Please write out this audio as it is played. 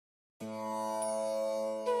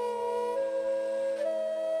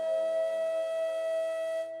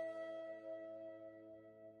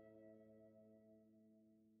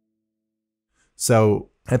So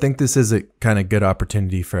I think this is a kind of good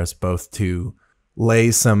opportunity for us both to lay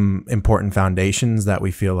some important foundations that we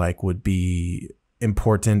feel like would be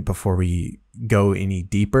important before we go any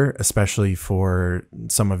deeper, especially for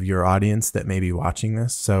some of your audience that may be watching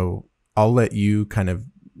this. So I'll let you kind of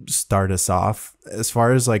start us off as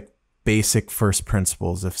far as like basic first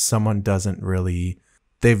principles. If someone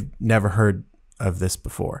they've never heard of this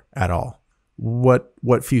before at all,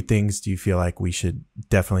 what few things do you feel like we should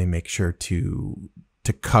definitely make sure to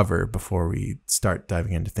cover before we start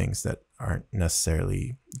diving into things that aren't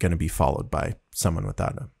necessarily going to be followed by someone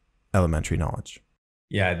without a elementary knowledge?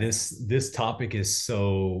 Yeah, this topic is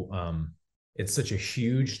it's such a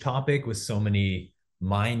huge topic with so many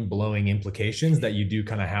mind-blowing implications that you do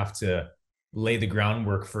kind of have to lay the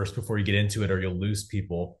groundwork first before you get into it, or you'll lose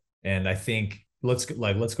people. And I think let's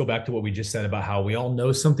go back to what we just said about how we all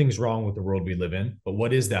know something's wrong with the world we live in, but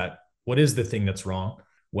what is that? What is the thing that's wrong?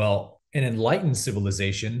 Well, an enlightened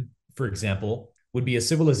civilization, for example, would be a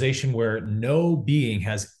civilization where no being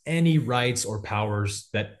has any rights or powers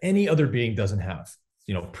that any other being doesn't have.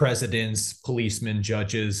 Presidents, policemen,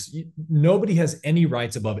 judges, nobody has any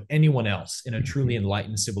rights above anyone else in a truly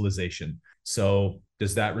enlightened civilization. So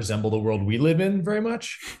does that resemble the world we live in very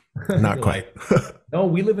much? Not quite. No,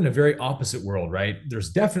 we live in a very opposite world, right? There's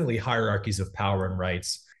definitely hierarchies of power and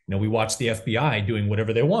rights. We watch the FBI doing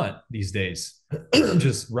whatever they want these days,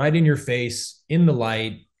 just right in your face, in the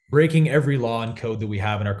light, breaking every law and code that we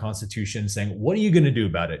have in our Constitution, saying, what are you going to do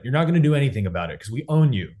about it? You're not going to do anything about it because we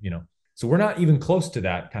own you, So we're not even close to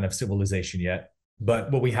that kind of civilization yet.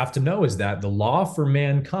 But what we have to know is that the law for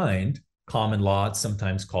mankind, common law, it's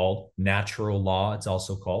sometimes called, natural law, it's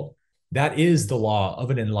also called, that is the law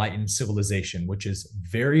of an enlightened civilization, which is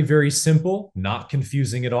very, very simple, not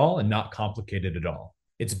confusing at all, and not complicated at all.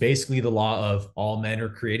 It's basically the law of all men are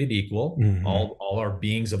created equal. Mm-hmm. All are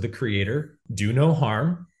beings of the creator. Do no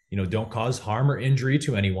harm. Don't cause harm or injury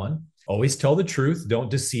to anyone. Always tell the truth.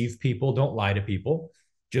 Don't deceive people. Don't lie to people.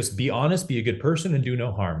 Just be honest, be a good person, and do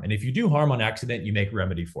no harm. And if you do harm on accident, you make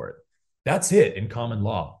remedy for it. That's it in common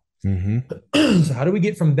law. Mm-hmm. So how do we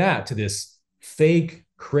get from that to this fake,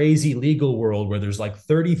 crazy legal world where there's like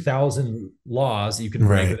 30,000 laws you can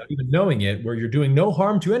break without even knowing it, where you're doing no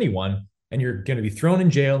harm to anyone and you're going to be thrown in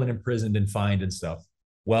jail and imprisoned and fined and stuff?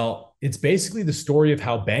 Well, it's basically the story of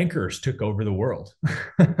how bankers took over the world.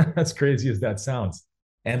 As crazy as that sounds.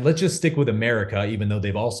 And let's just stick with America, even though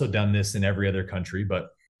they've also done this in every other country. But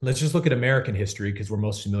let's just look at American history because we're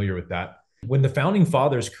most familiar with that. When the founding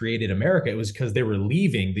fathers created America, it was because they were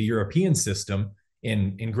leaving the European system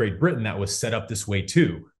in Great Britain that was set up this way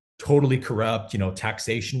too. Totally corrupt,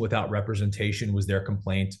 taxation without representation was their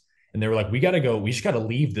complaint. And they were like, we just got to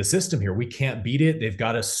leave the system here. We can't beat it. They've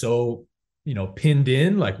got us so, pinned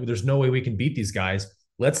in, like there's no way we can beat these guys.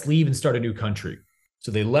 Let's leave and start a new country.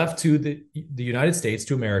 So they left to the United States,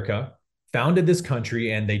 to America, founded this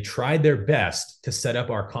country, and they tried their best to set up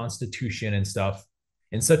our Constitution and stuff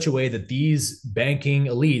in such a way that these banking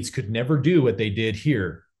elites could never do what they did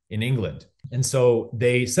here in England. And so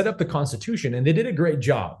they set up the Constitution, and they did a great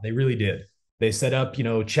job. They really did. They set up,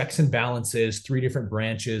 checks and balances, 3 different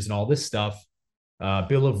branches and all this stuff,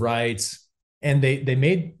 Bill of Rights. And they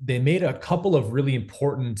made a couple of really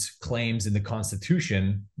important claims in the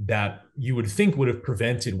Constitution that you would think would have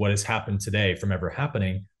prevented what has happened today from ever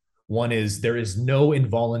happening. One is there is no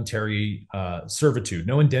involuntary servitude.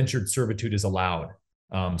 No indentured servitude is allowed.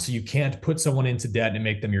 So you can't put someone into debt and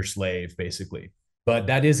make them your slave, basically. But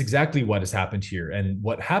that is exactly what has happened here. And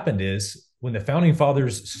what happened is when the founding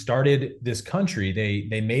fathers started this country,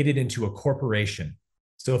 they made it into a corporation.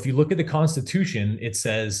 So if you look at the Constitution, it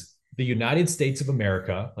says the United States of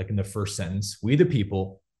America, like in the first sentence, we the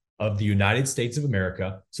people of the United States of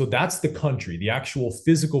America. So that's the country, the actual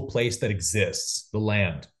physical place that exists, the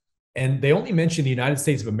land. And they only mention the United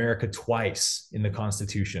States of America twice in the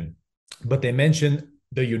Constitution, but they mention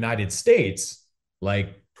the United States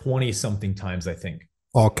like 20 something times, I think.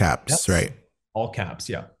 All caps, right? All caps,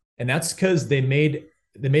 yeah. And that's because they made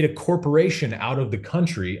a corporation out of the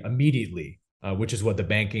country immediately, which is what the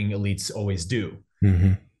banking elites always do.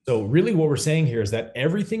 Mm-hmm. So really what we're saying here is that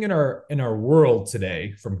everything in our world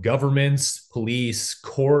today, from governments, police,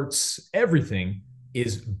 courts, everything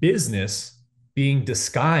is business being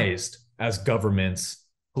disguised as governments,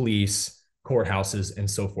 police, courthouses, and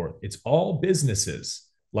so forth. It's all businesses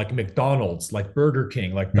like McDonald's, like Burger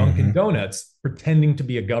King, like Dunkin' Donuts, pretending to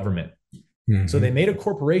be a government. So they made a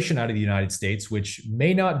corporation out of the United States, which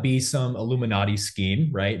may not be some Illuminati scheme,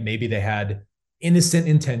 right? Maybe they had innocent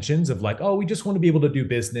intentions of like, oh, we just want to be able to do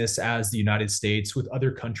business as the United States with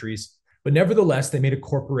other countries. But nevertheless, they made a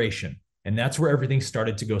corporation. And that's where everything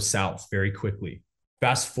started to go south very quickly.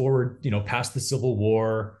 Fast forward, past the Civil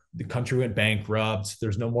War, the country went bankrupt.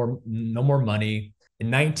 There's no more money. In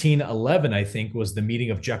 1911, I think, was the meeting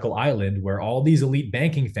of Jekyll Island, where all these elite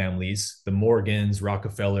banking families, the Morgans,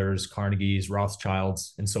 Rockefellers, Carnegies,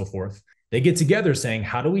 Rothschilds, and so forth, they get together saying,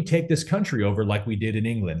 how do we take this country over like we did in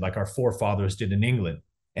England, like our forefathers did in England?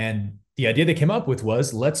 And the idea they came up with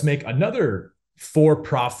was, let's make another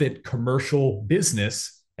for-profit commercial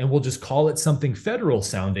business, and we'll just call it something federal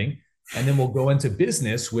sounding. And then we'll go into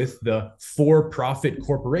business with the for-profit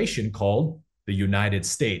corporation called the United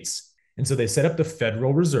States. And so they set up the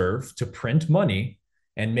Federal Reserve to print money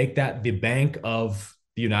and make that the Bank of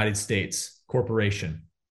the United States Corporation.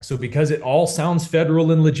 So because it all sounds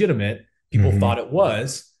federal and legitimate, people thought it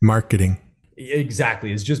was. Marketing.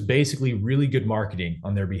 Exactly. It's just basically really good marketing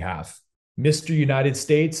on their behalf. Mr. United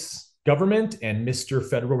States government and Mr.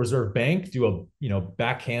 Federal Reserve Bank do a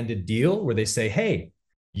backhanded deal where they say, hey,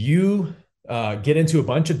 you get into a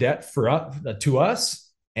bunch of debt to us,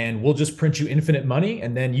 and we'll just print you infinite money,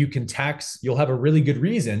 and then you'll have a really good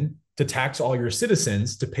reason to tax all your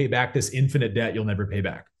citizens to pay back this infinite debt you'll never pay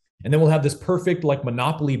back. And then we'll have this perfect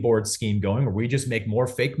monopoly board scheme going where we just make more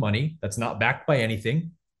fake money that's not backed by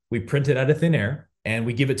anything. We print it out of thin air and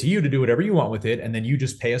we give it to you to do whatever you want with it. And then you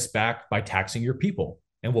just pay us back by taxing your people.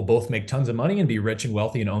 And we'll both make tons of money and be rich and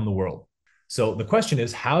wealthy and own the world. So the question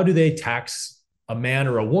is, how do they tax a man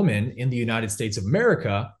or a woman in the United States of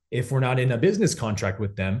America if we're not in a business contract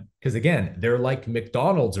with them? Because again, they're like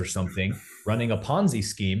McDonald's or something running a Ponzi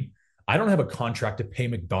scheme. I don't have a contract to pay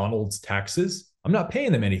McDonald's taxes. I'm not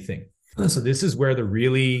paying them anything. So this is where the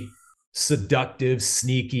really seductive,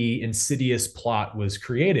 sneaky, insidious plot was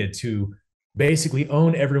created to basically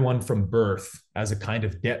own everyone from birth as a kind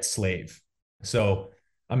of debt slave. So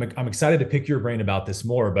I'm excited to pick your brain about this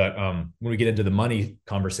more, but when we get into the money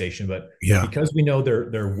conversation, but because we know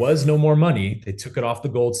there was no more money, they took it off the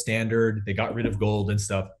gold standard, they got rid of gold and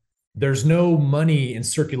stuff. There's no money in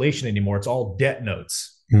circulation anymore. It's all debt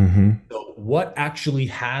notes. So what actually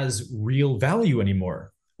has real value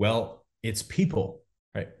anymore? Well, it's people,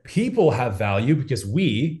 right? People have value because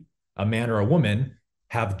we, a man or a woman,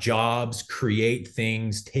 have jobs, create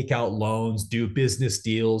things, take out loans, do business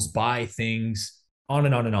deals, buy things, on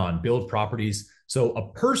and on and on, build properties. So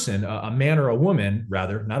a person, a man or a woman,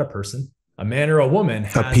 rather, not a person, a man or a woman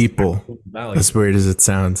has a people. As weird as it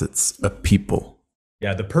sounds, it's a people.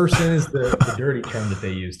 Yeah, the person is the dirty term that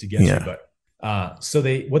they use to get you. But so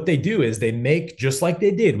what they do is they make, just like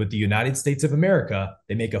they did with the United States of America,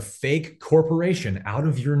 they make a fake corporation out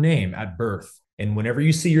of your name at birth. And whenever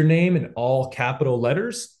you see your name in all capital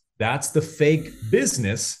letters, that's the fake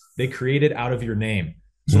business they created out of your name.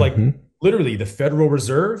 So literally, the Federal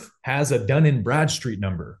Reserve has a Dun & Bradstreet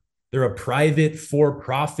number. They're a private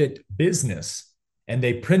for-profit business, and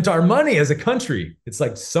they print our money as a country. It's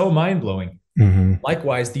so mind-blowing.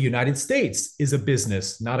 Likewise, the United States is a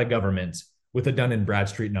business, not a government, with a Dun &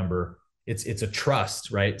 Bradstreet number. It's a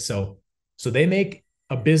trust, right? So they make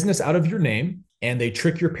a business out of your name, and they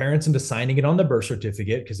trick your parents into signing it on the birth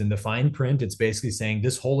certificate, because in the fine print, it's basically saying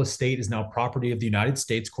this whole estate is now property of the United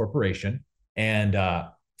States Corporation. And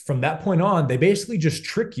from that point on, they basically just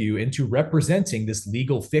trick you into representing this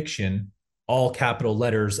legal fiction, all capital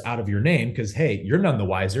letters out of your name, because, hey, you're none the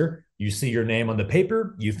wiser. You see your name on the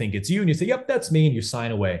paper, you think it's you, and you say, yep, that's me, and you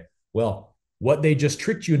sign away. Well, what they just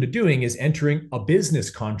tricked you into doing is entering a business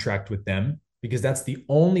contract with them, because that's the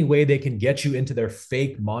only way they can get you into their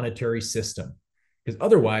fake monetary system. Because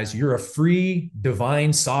otherwise, you're a free,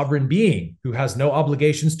 divine, sovereign being who has no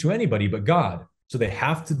obligations to anybody but God. So they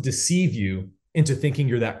have to deceive you into thinking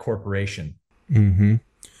you're that corporation. And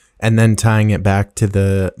then tying it back to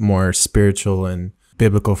the more spiritual and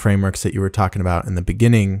biblical frameworks that you were talking about in the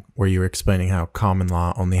beginning, where you were explaining how common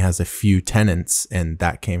law only has a few tenets, and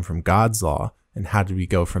that came from God's law. And how did we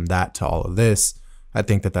go from that to all of this? I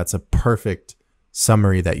think that that's a perfect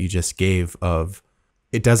summary that you just gave of,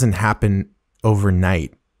 it doesn't happen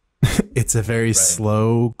overnight. It's a very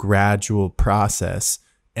slow, gradual process.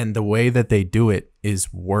 And the way that they do it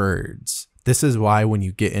is words. This is why when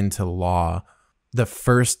you get into law,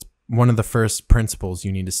 one of the first principles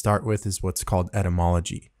you need to start with is what's called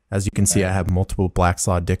etymology. As you can see, I have multiple Black's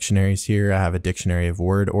Law dictionaries here. I have a dictionary of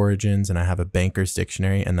word origins, and I have a banker's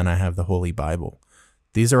dictionary, and then I have the Holy Bible.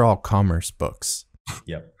 These are all commerce books.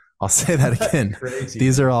 Yep. I'll say that again.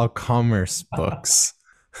 These are all commerce books.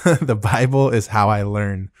 The Bible is how I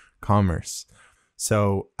learn commerce.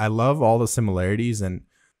 So I love all the similarities, and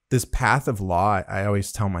this path of law, I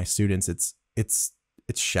always tell my students, it's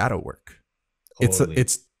shadow work. Totally.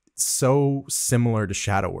 It's so similar to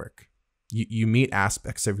shadow work. You meet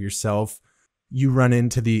aspects of yourself. You run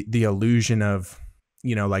into the illusion of,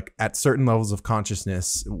 you know, like at certain levels of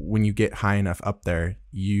consciousness, when you get high enough up there,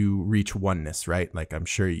 you reach oneness, right? Like I'm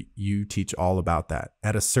sure you teach all about that.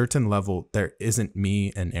 At a certain level, there isn't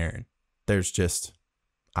me and Aaron. There's just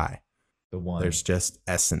I. The one. There's just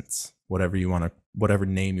essence, whatever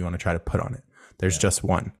name you want to try to put on it. There's just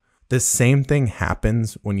one. This same thing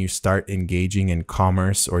happens when you start engaging in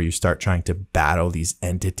commerce or you start trying to battle these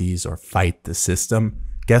entities or fight the system.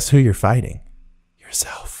 Guess who you're fighting?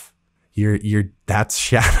 Yourself. That's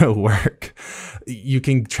shadow work. You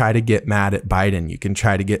can try to get mad at Biden. You can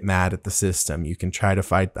try to get mad at the system. You can try to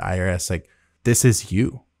fight the IRS. Like, this is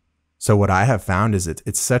you. So what I have found is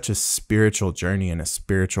it's such a spiritual journey and a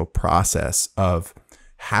spiritual process of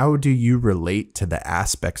how do you relate to the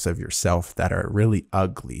aspects of yourself that are really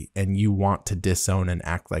ugly and you want to disown and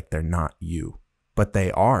act like they're not you, but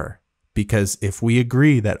they are. Because if we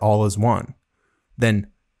agree that all is one,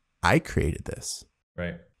 then I created this.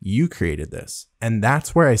 Right. You created this. And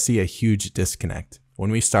that's where I see a huge disconnect. When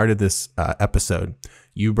we started this episode,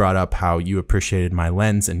 you brought up how you appreciated my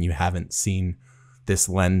lens and you haven't seen this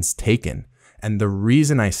lens taken. And the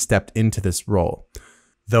reason I stepped into this role,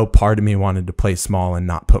 though part of me wanted to play small and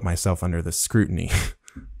not put myself under the scrutiny,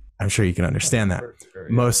 I'm sure you can understand that.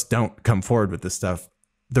 Most don't come forward with this stuff.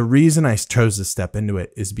 The reason I chose to step into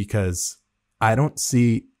it is because I don't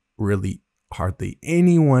see really hardly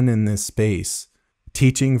anyone in this space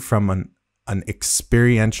teaching from an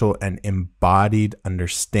experiential and embodied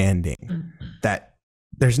understanding that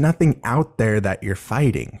there's nothing out there that you're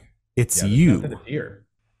fighting. It's you.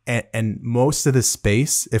 And most of the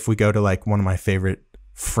space, if we go to like one of my favorite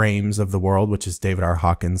frames of the world, which is David R.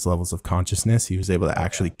 Hawkins' levels of consciousness, he was able to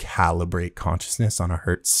actually calibrate consciousness on a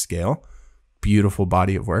Hertz scale. Beautiful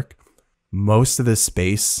body of work. Most of the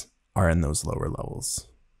space are in those lower levels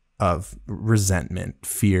of resentment,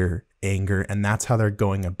 fear, anger, and that's how they're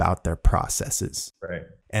going about their processes. Right.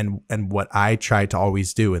 And what I try to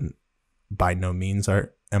always do, and by no means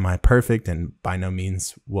am I perfect, and by no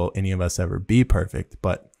means will any of us ever be perfect,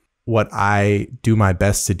 but what I do my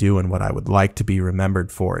best to do and what I would like to be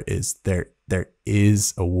remembered for is there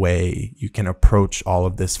is a way you can approach all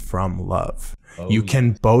of this from love. You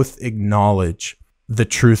can both acknowledge the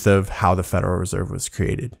truth of how the Federal Reserve was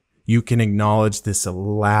created. You can acknowledge this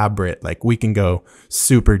elaborate, like we can go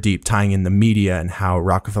super deep tying in the media and how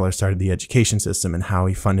Rockefeller started the education system and how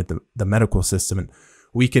he funded the medical system. And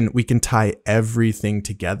we can tie everything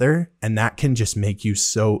together, and that can just make you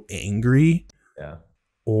so angry. Yeah.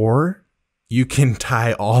 Or you can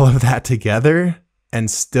tie all of that together and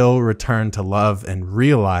still return to love and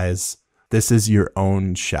realize this is your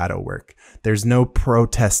own shadow work. There's no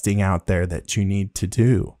protesting out there that you need to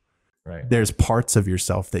do. Right. There's parts of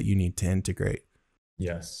yourself that you need to integrate.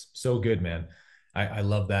 Yes. So good, man. I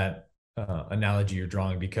love that analogy you're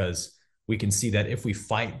drawing, because we can see that if we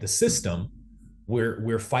fight the system,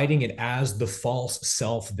 we're fighting it as the false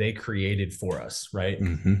self they created for us. Right.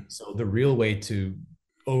 Mm-hmm. So the real way to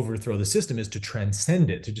overthrow the system is to transcend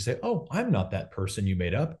it, to just say, oh, I'm not that person you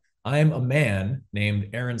made up. I'm a man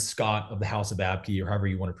named Aaron Scott of the House of Abke, or however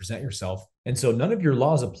you want to present yourself. And so none of your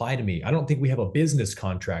laws apply to me. I don't think we have a business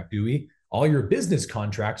contract, do we? All your business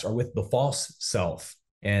contracts are with the false self.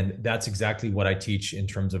 And that's exactly what I teach in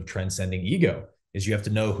terms of transcending ego, is you have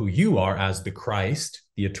to know who you are as the Christ,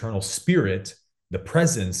 the eternal spirit, the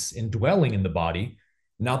presence indwelling in the body,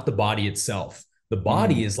 not the body itself. The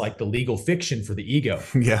body is like the legal fiction for the ego.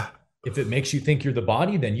 Yeah. If it makes you think you're the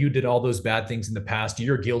body, then you did all those bad things in the past.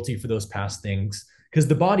 You're guilty for those past things because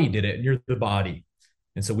the body did it and you're the body.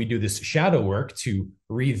 And so we do this shadow work to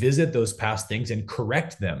revisit those past things and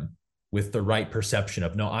correct them with the right perception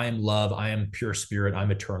of, no, I am love. I am pure spirit.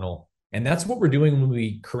 I'm eternal. And that's what we're doing when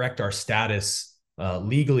we correct our status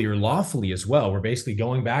legally or lawfully as well. We're basically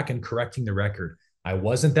going back and correcting the record. I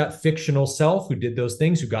wasn't that fictional self who did those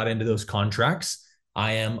things, who got into those contracts.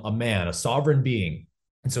 I am a man, a sovereign being.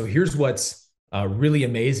 And so here's what's really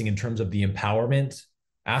amazing in terms of the empowerment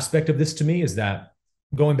aspect of this to me, is that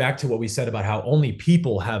going back to what we said about how only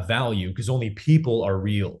people have value because only people are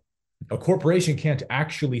real. A corporation can't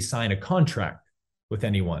actually sign a contract with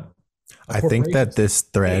anyone. I think that this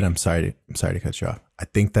thread, I'm sorry to cut you off. I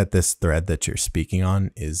think that this thread that you're speaking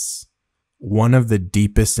on is one of the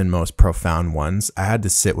deepest and most profound ones. I had to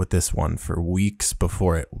sit with this one for weeks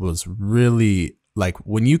before it was really, like,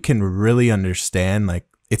 when you can really understand, like,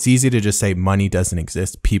 it's easy to just say money doesn't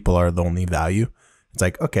exist. People are the only value. It's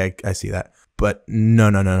like, okay, I see that. But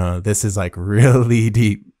no. This is like really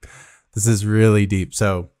deep. This is really deep.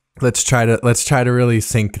 So let's try to really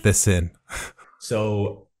sink this in.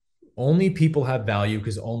 So only people have value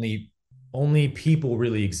because only only people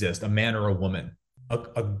really exist, a man or a woman.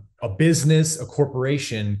 A business, a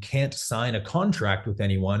corporation can't sign a contract with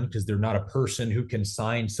anyone because they're not a person who can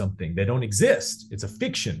sign something. They don't exist. It's a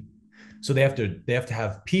fiction. So they have to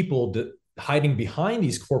have people hiding behind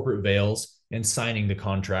these corporate veils and signing the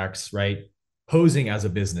contracts, right? Posing as a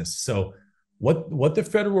business. So what the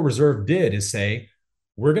Federal Reserve did is say,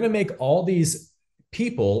 we're going to make all these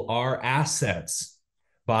people our assets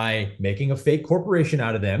by making a fake corporation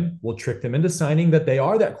out of them. We'll trick them into signing that they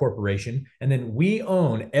are that corporation. And then we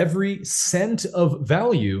own every cent of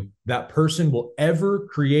value that person will ever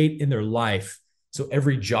create in their life. So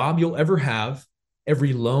every job you'll ever have,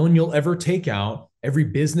 every loan you'll ever take out, every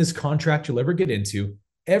business contract you'll ever get into,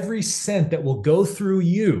 every cent that will go through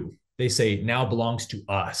you, they say now belongs to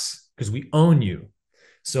us because we own you.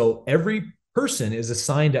 So every person is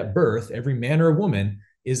assigned at birth, every man or woman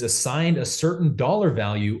is assigned a certain dollar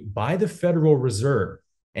value by the Federal Reserve.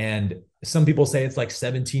 And some people say it's like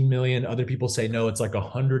 17 million. Other people say, no, it's like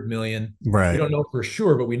 100 million. Right. We don't know for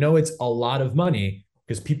sure, but we know it's a lot of money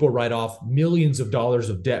because people write off millions of dollars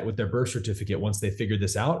of debt with their birth certificate once they figure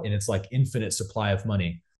this out. And it's like infinite supply of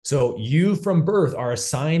money. So you from birth are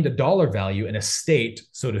assigned a dollar value in a state,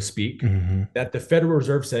 so to speak, that the Federal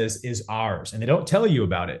Reserve says is ours. And they don't tell you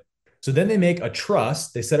about it. So then they make a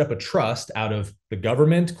trust. They set up a trust out of the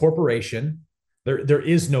government corporation. There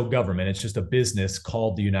is no government. It's just a business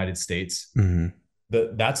called the United States.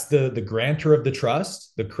 That's the grantor of the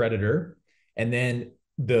trust, the creditor. And then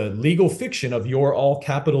the legal fiction of your all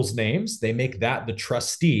capitals names, they make that the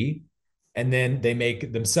trustee. And then they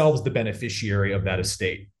make themselves the beneficiary of that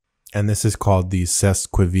estate. And this is called the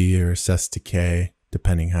sesquivi or sestique,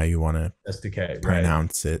 depending how you want to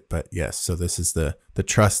pronounce it. But yes, so this is the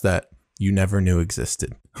trust that you never knew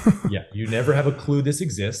existed. Yeah, you never have a clue this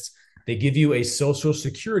exists. They give you a social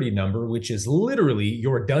security number, which is literally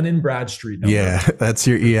your Dun & Bradstreet number. Yeah, that's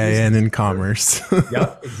your EIN in commerce.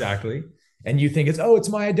 Yep, exactly. And you think it's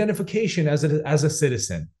my identification as a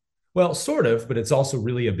citizen. Well, sort of, but it's also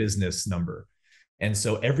really a business number. And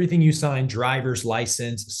so everything you sign, driver's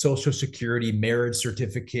license, social security, marriage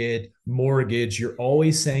certificate, mortgage, you're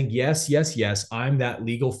always saying, yes, yes, yes, I'm that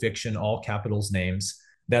legal fiction, all capitals names.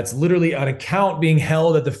 That's literally an account being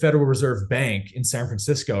held at the Federal Reserve Bank in San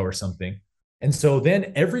Francisco or something. And so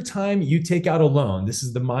then every time you take out a loan, this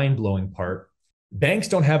is the mind-blowing part, banks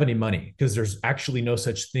don't have any money because there's actually no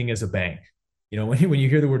such thing as a bank. You know, when you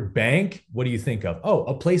hear the word bank, what do you think of? Oh,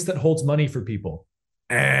 a place that holds money for people.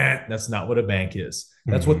 That's not what a bank is.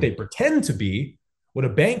 That's what they pretend to be. What a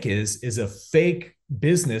bank is a fake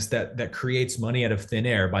business that creates money out of thin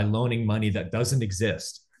air by loaning money that doesn't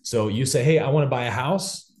exist. So you say, hey, I want to buy a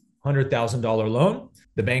house, $100,000 loan.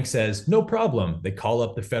 The bank says, no problem. They call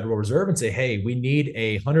up the Federal Reserve and say, hey, we need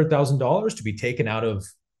 $100,000 to be taken out of,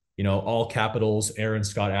 all capitals, Aaron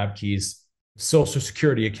Scott Abke's Social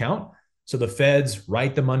Security account. So the feds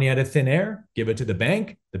write the money out of thin air, give it to the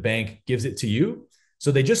bank gives it to you.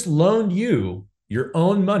 So they just loaned you your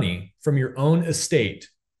own money from your own estate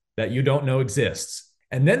that you don't know exists.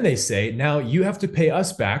 And then they say, now you have to pay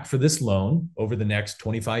us back for this loan over the next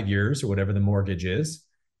 25 years or whatever the mortgage is.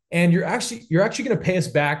 And you're actually going to pay us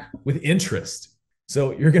back with interest.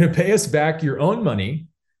 So you're going to pay us back your own money.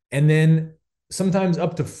 And then sometimes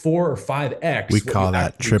up to 4 or 5x. We call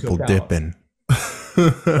that triple dipping.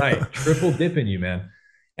 Right. Triple dipping you, man.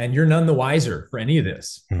 And you're none the wiser for any of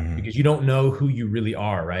this because you don't know who you really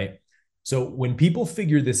are. Right. So when people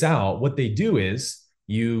figure this out, what they do is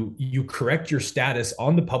you correct your status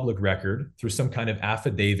on the public record through some kind of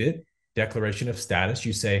affidavit, declaration of status.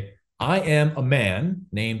 You say, I am a man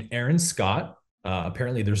named Aaron Scott.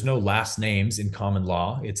 Apparently there's no last names in common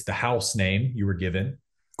law. It's the house name you were given.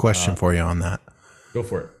 Question for you on that. Go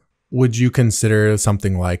for it. Would you consider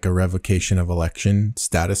something like a revocation of election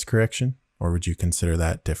status correction, or would you consider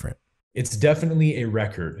that different? It's definitely a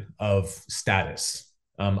record of status.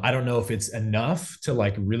 I don't know if it's enough to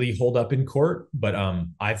like really hold up in court, but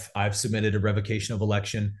I've submitted a revocation of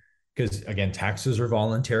election because again, taxes are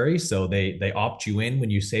voluntary. So they opt you in when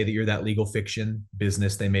you say that you're that legal fiction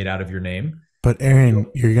business they made out of your name. But Aaron,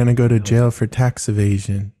 you're going to go to jail for tax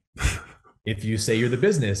evasion. If you say you're the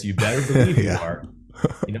business, you better believe you are.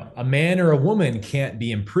 A man or a woman can't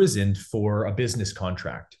be imprisoned for a business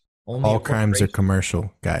contract. Only all crimes are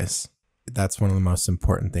commercial, guys. That's one of the most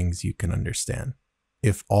important things you can understand.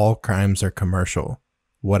 If all crimes are commercial,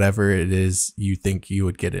 whatever it is you think you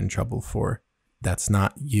would get in trouble for, that's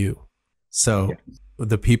not you. So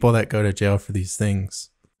the people that go to jail for these things,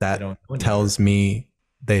 that tells me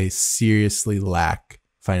they seriously lack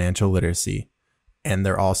financial literacy, and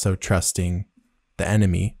they're also trusting the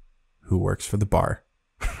enemy who works for the bar.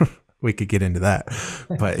 we could get into that.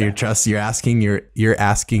 But you're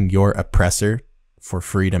asking your oppressor for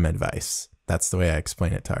freedom advice. That's the way I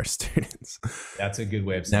explain it to our students. That's a good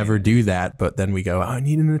way of saying Never it. do that, but then we go, I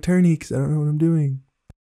need an attorney because I don't know what I'm doing.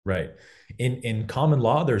 Right. In common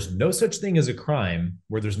law, there's no such thing as a crime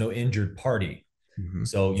where there's no injured party.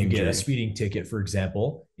 So you get a speeding ticket, for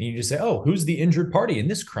example, and you just say, oh, who's the injured party in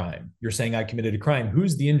this crime? You're saying I committed a crime.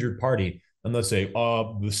 Who's the injured party? And let's say,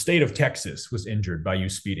 the state of Texas was injured by you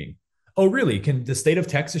speeding. Oh, really? Can the state of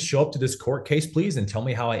Texas show up to this court case, please, and tell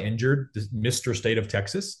me how I injured Mr. State of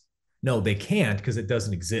Texas? No, they can't because it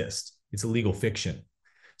doesn't exist. It's a legal fiction.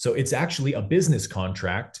 So it's actually a business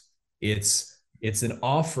contract. It's an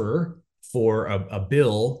offer for a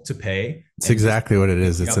bill to pay. It's exactly what it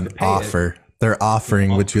is. It's an offer. They're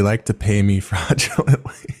offering, would you like to pay me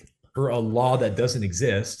fraudulently? For a law that doesn't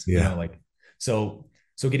exist. Yeah. You know, like, so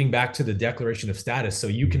getting back to the declaration of status. So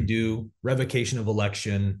you can do revocation of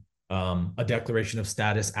election, a declaration of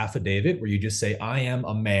status affidavit where you just say, I am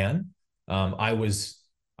a man. I was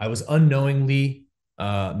unknowingly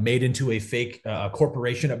made into a fake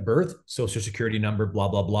corporation at birth, social security number, blah,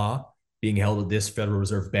 blah, blah, being held at this Federal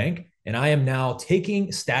Reserve Bank. And I am now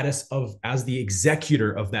taking status as the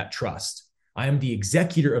executor of that trust. I am the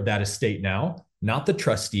executor of that estate now, not the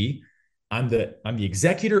trustee. I'm the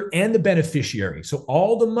executor and the beneficiary. So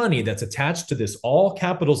all the money that's attached to this all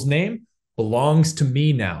capitals name belongs to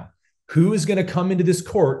me now. Who is going to come into this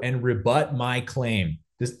court and rebut my claim?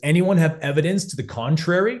 Does anyone have evidence to the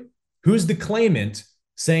contrary? Who's the claimant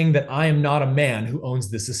saying that I am not a man who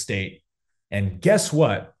owns this estate? And guess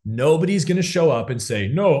what? Nobody's going to show up and say,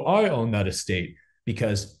 no, I own that estate,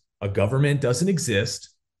 because a government doesn't exist.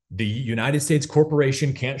 The United States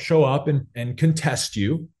corporation can't show up and contest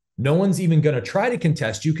you. No one's even going to try to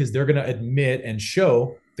contest you because they're going to admit and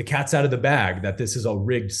show the cat's out of the bag that this is a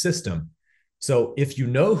rigged system. So if you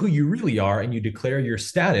know who you really are and you declare your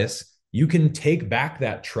status, you can take back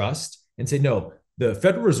that trust and say, no, the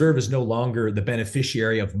Federal Reserve is no longer the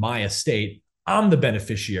beneficiary of my estate. I'm the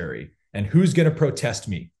beneficiary. And who's going to protest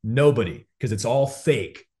me? Nobody, because it's all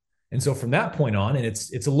fake. And so from that point on, and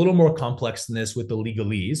it's a little more complex than this with the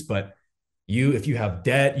legalese, but if you have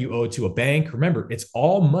debt you owe to a bank, remember, it's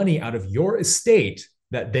all money out of your estate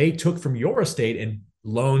that they took from your estate and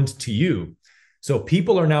loaned to you. So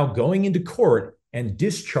people are now going into court and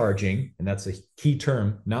discharging, and that's a key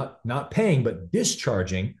term, not paying, but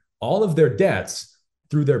discharging all of their debts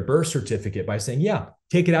through their birth certificate by saying, yeah,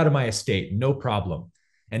 take it out of my estate, no problem.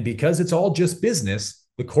 And because it's all just business,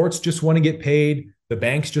 the courts just want to get paid. The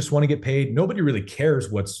banks just want to get paid. Nobody really cares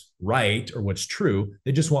what's right or what's true.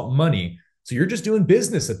 They just want money. So you're just doing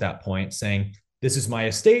business at that point, saying, this is my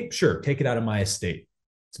estate. Sure, take it out of my estate.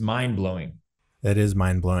 It's mind-blowing. That is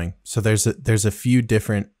mind-blowing. So there's a few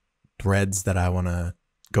different threads that I want to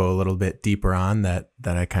go a little bit deeper on that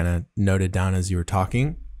I kind of noted down as you were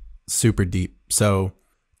talking. Super deep. So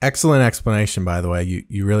excellent explanation, by the way.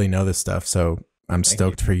 You really know this stuff. So I'm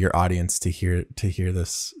stoked for your audience to hear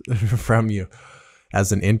this from you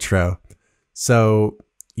as an intro. So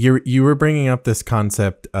you were bringing up this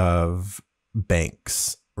concept of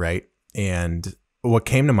banks, right? And what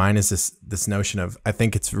came to mind is this notion of, I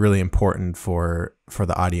think it's really important for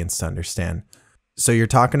the audience to understand. So you're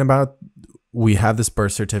talking about, we have this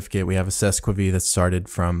birth certificate, we have a sesquiv that started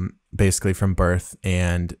basically from birth,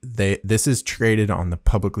 and this is traded on the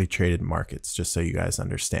publicly traded markets, just so you guys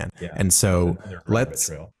understand. Yeah, and so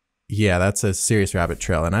that's a serious rabbit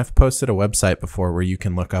trail. And I've posted a website before where you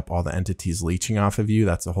can look up all the entities leeching off of you.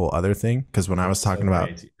 That's a whole other thing. Because when I was talking about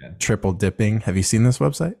triple dipping, have you seen this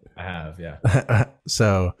website? I have, yeah.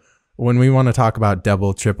 So when we want to talk about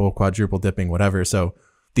double, triple, quadruple dipping, whatever, so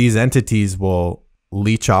these entities will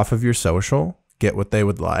leech off of your social, get what they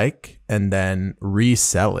would like, and then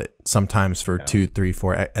resell it sometimes for 2, 3,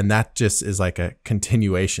 4, and that just is like a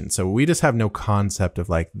continuation. So we just have no concept of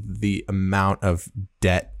like the amount of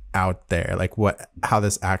debt out there, like how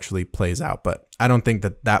this actually plays out. But I don't think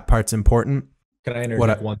that part's important. Can I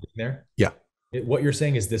interject one thing there? Yeah. What you're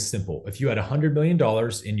saying is this simple. If you had $100 million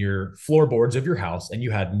in your floorboards of your house and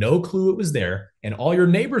you had no clue it was there, and all your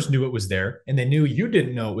neighbors knew it was there, and they knew you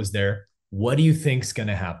didn't know it was there, what do you think's going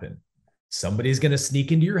to happen? Somebody's going to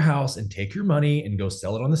sneak into your house and take your money and go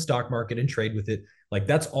sell it on the stock market and trade with it. Like,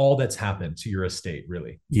 that's all that's happened to your estate,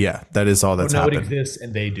 really. Yeah, that is all that's happened. It exists,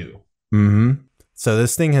 and they do. Mm-hmm. So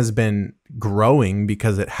this thing has been growing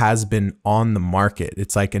because it has been on the market.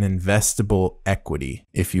 It's like an investable equity,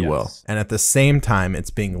 if you will. And at the same time,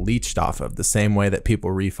 it's being leached off of the same way that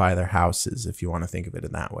people refi their houses, if you want to think of it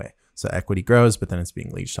in that way. So equity grows, but then it's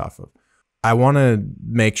being leached off of. I want to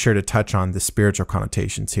make sure to touch on the spiritual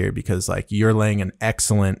connotations here, because like you're laying an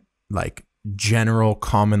excellent like general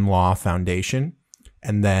common law foundation.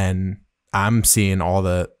 And then I'm seeing all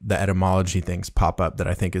the etymology things pop up that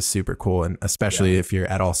I think is super cool. And especially if you're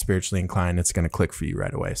at all spiritually inclined, it's going to click for you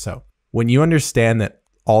right away. So when you understand that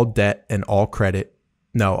all debt and all credit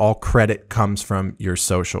comes from your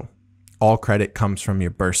social, all credit comes from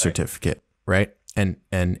your birth certificate, right? And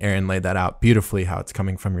Aaron laid that out beautifully, how it's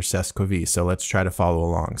coming from your sesquivie. So let's try to follow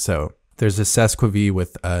along. So there's a sesquivie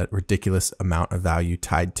with a ridiculous amount of value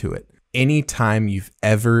tied to it. Anytime you've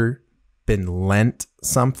ever been lent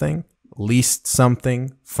something, leased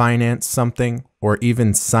something, financed something, or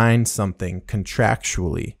even signed something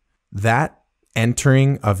contractually, that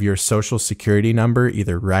entering of your social security number,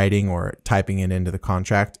 either writing or typing it into the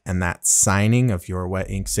contract, and that signing of your wet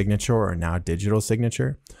ink signature or now digital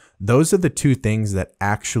signature, those are the two things that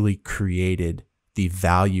actually created the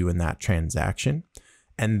value in that transaction.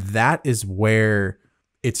 And that is where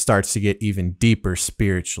it starts to get even deeper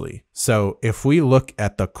spiritually. So if we look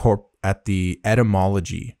at the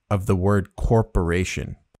etymology of the word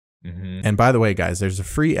corporation, and by the way, guys, there's a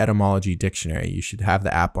free etymology dictionary. You should have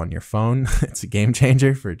the app on your phone. It's a game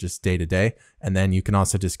changer for just day to day. And then you can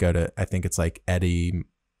also just go to, I think it's like Eddy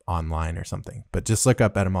online or something, but just look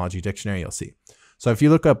up etymology dictionary, you'll see. So if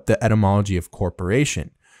you look up the etymology of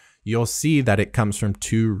corporation, you'll see that it comes from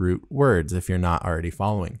two root words, if you're not already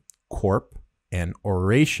following: corp and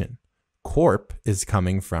oration. Corp is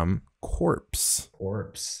coming from corpse,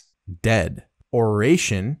 dead.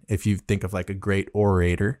 Oration, if you think of like a great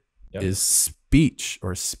orator, is speech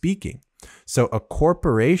or speaking. So a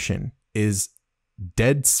corporation is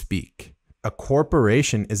dead speak. A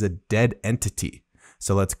corporation is a dead entity.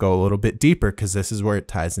 So let's go a little bit deeper, because this is where it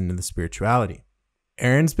ties into the spirituality.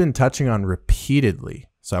 Aaron's been touching on repeatedly,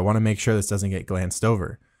 so I want to make sure this doesn't get glanced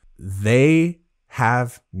over. They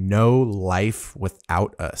have no life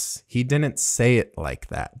without us. He didn't say it like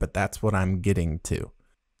that, but that's what I'm getting to.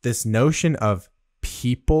 This notion of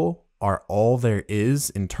people are all there is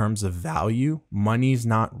in terms of value. Money's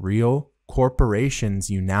not real. Corporations,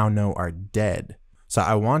 you now know, are dead. So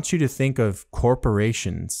I want you to think of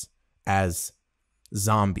corporations as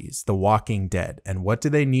zombies, the walking dead. And what do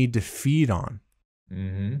they need to feed on?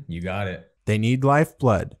 You got it. They need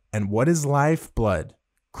lifeblood. And what is lifeblood?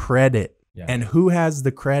 Credit. And who has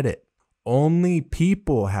the credit? Only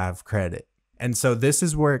people have credit. And so this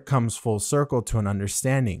is where it comes full circle to an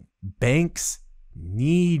understanding. Banks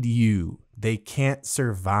need you. They can't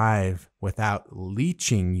survive without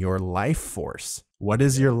leeching your life force. What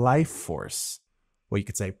is your life force? Well, you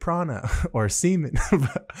could say prana or semen,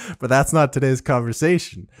 but that's not today's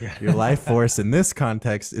conversation. Your life force in this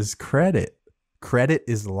context is credit. Credit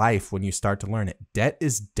is life when you start to learn it. Debt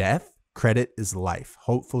is death. Credit is life.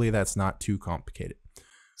 Hopefully that's not too complicated.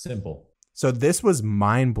 Simple. So this was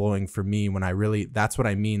mind-blowing for me when that's what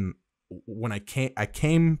I mean. When I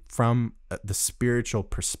came from the spiritual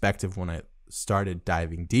perspective when I started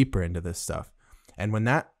diving deeper into this stuff. And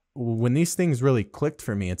when these things really clicked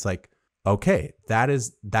for me, it's like, okay, that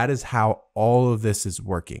is how all of this is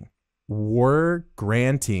working. We're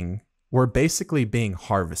basically being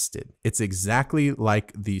harvested. It's exactly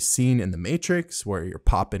like the scene in The Matrix where you're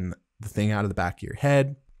popping the thing out of the back of your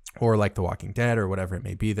head, or like The Walking Dead or whatever it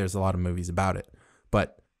may be. There's a lot of movies about it.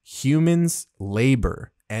 But humans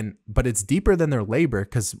labor, but it's deeper than their labor,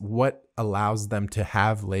 because what allows them to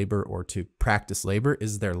have labor or to practice labor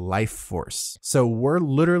is their life force. So we're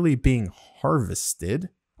literally being harvested.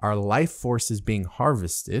 Our life force is being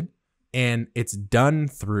harvested, and it's done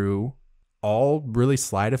through all really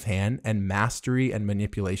sleight of hand and mastery and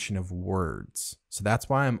manipulation of words. So that's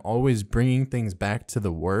why I'm always bringing things back to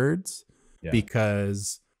the words,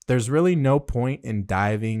 because there's really no point in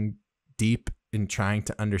diving deep in trying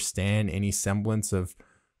to understand any semblance of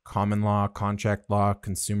common law, contract law,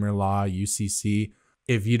 consumer law, UCC,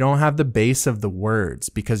 if you don't have the base of the words,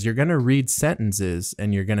 because you're going to read sentences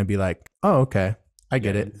and you're going to be like, oh, okay, I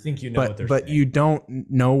get it. You think you know what they're but saying. You don't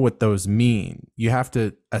know what those mean. You have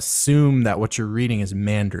to assume that what you're reading is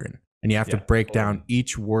Mandarin, and you have to break down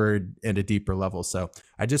each word at a deeper level. So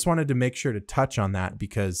I just wanted to make sure to touch on that,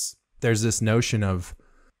 because there's this notion of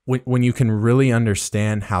when you can really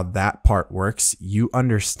understand how that part works, you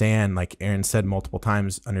understand, like Aaron said multiple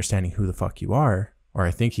times, understanding who the fuck you are, or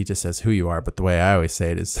I think he just says who you are, but the way I always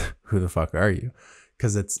say it is who the fuck are you?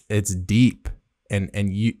 Because it's deep, and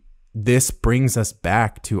this brings us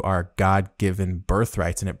back to our God-given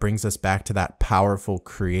birthrights, and it brings us back to that powerful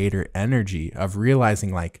creator energy of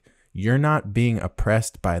realizing, like, you're not being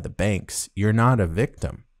oppressed by the banks. You're not a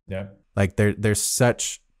victim. Yeah. Like there's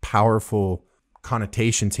such powerful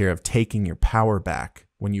connotations here of taking your power back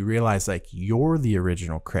when you realize, like, you're the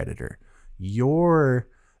original creditor. You're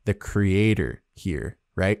the creator here,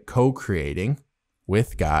 right? Co-creating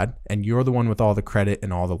with God, and you're the one with all the credit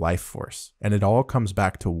and all the life force. And it all comes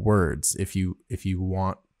back to words if you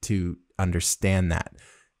want to understand that.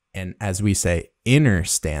 And as we say,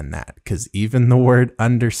 understand that, because even the word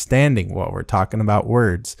understanding, what we're talking about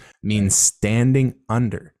words, means standing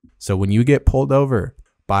under. So when you get pulled over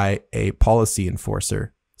by a policy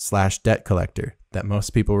enforcer / debt collector that most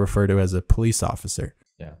people refer to as a police officer,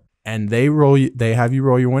 and they have you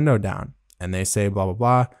roll your window down and they say, blah, blah,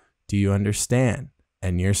 blah, do you understand?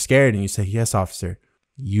 And you're scared and you say, yes, officer.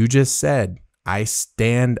 You just said, I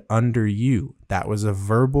stand under you. That was a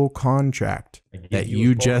verbal contract that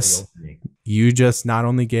you just not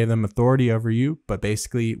only gave them authority over you, but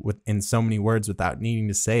basically in so many words without needing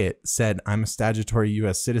to say it, said, I'm a statutory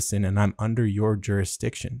U.S. citizen and I'm under your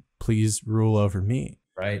jurisdiction. Please rule over me.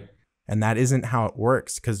 Right. And that isn't how it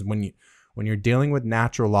works, because when you're dealing with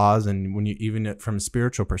natural laws, and when you, even from a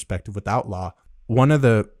spiritual perspective without law, one of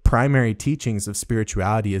the primary teachings of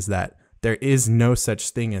spirituality is that there is no such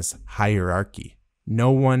thing as hierarchy.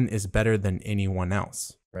 No one is better than anyone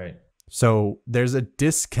else. Right. So there's a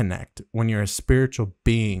disconnect when you're a spiritual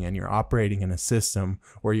being and you're operating in a system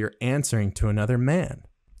where you're answering to another man.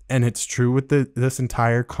 And it's true with this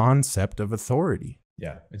entire concept of authority.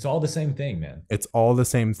 Yeah. It's all the same thing, man. It's all the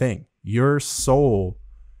same thing. Your soul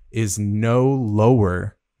is no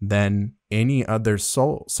lower than any other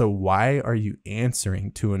soul. So why are you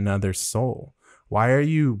answering to another soul? Why are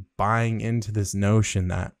you buying into this notion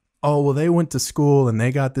that, oh, well, they went to school and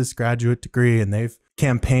they got this graduate degree and they've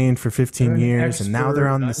campaigned for 15 years and now they're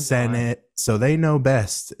on the Senate, so they know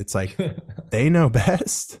best. It's like, they know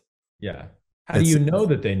best? Yeah. How do you know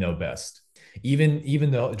that they know best? Even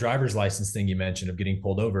the driver's license thing you mentioned of getting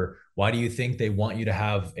pulled over, why do you think they want you to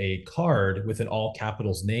have a card with an all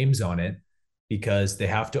capitals names on it? Because they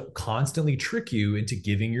have to constantly trick you into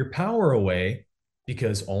giving your power away,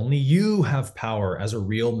 because only you have power as a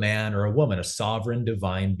real man or a woman, a sovereign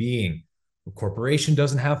divine being. A corporation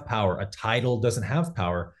doesn't have power. A title doesn't have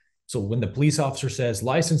power. So when the police officer says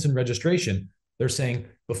license and registration, they're saying,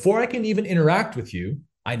 before I can even interact with you,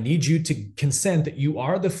 I need you to consent that you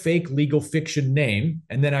are the fake legal fiction name,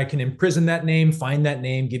 and then I can imprison that name, find that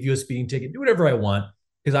name, give you a speeding ticket, do whatever I want,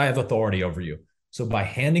 because I have authority over you. So by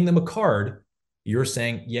handing them a card, you're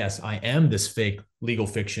saying, yes, I am this fake legal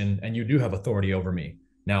fiction, and you do have authority over me.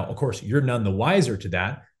 Now, of course, you're none the wiser to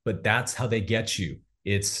that, but that's how they get you.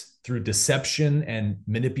 It's through deception and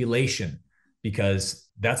manipulation, because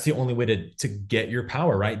that's the only way to get your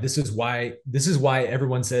power, right? This is why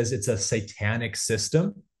everyone says it's a satanic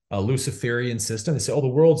system, a Luciferian system. They say,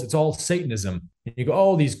 oh, it's all Satanism. And you go,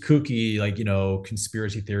 oh, these kooky,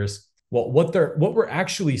 conspiracy theorists. Well, what we're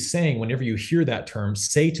actually saying whenever you hear that term,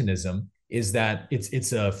 Satanism, is that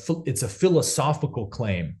it's a philosophical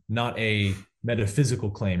claim, not a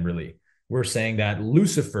metaphysical claim, really. We're saying that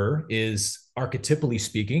Lucifer is, archetypally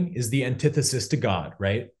speaking, is the antithesis to God,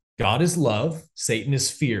 right? God is love, Satan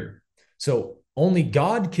is fear. So only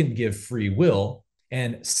God can give free will,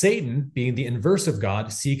 and Satan, being the inverse of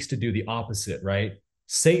God, seeks to do the opposite, right?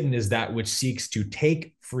 Satan is that which seeks to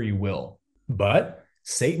take free will, but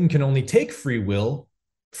Satan can only take free will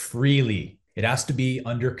freely. It has to be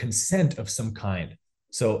under consent of some kind.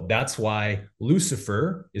 So that's why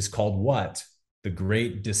Lucifer is called what? The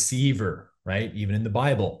great deceiver, right? Even in the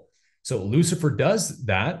Bible. So Lucifer does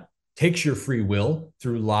that, takes your free will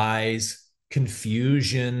through lies,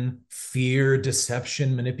 confusion, fear,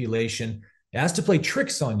 deception, manipulation. It has to play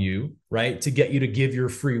tricks on you, right? To get you to give your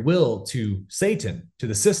free will to Satan, to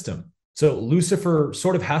the system. So Lucifer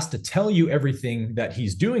sort of has to tell you everything that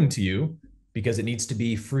he's doing to you, because it needs to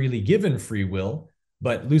be freely given free will.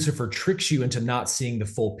 But Lucifer tricks you into not seeing the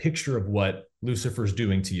full picture of what Lucifer's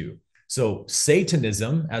doing to you. So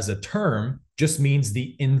Satanism as a term just means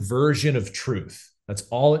the inversion of truth. That's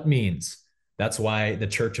all it means. That's why the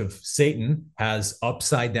Church of Satan has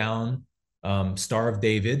upside down Star of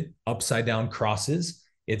David, upside down crosses.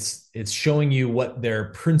 It's showing you what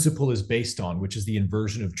their principle is based on, which is the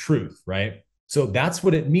inversion of truth, right? So that's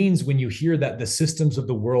what it means when you hear that the systems of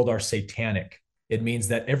the world are satanic. It means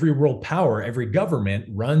that every world power, every government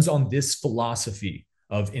runs on this philosophy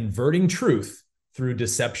of inverting truth through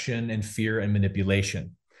deception and fear and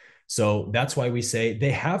manipulation. So that's why we say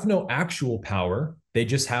they have no actual power. They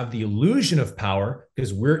just have the illusion of power,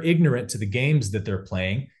 because we're ignorant to the games that they're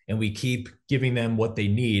playing, and we keep giving them what they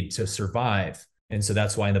need to survive. And so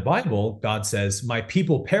that's why in the Bible, God says, my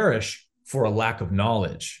people perish for a lack of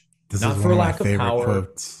knowledge. Not for a lack of power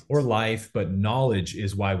quotes. Or life, but knowledge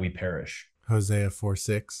is why we perish. Hosea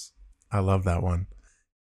 4:6. I love that one.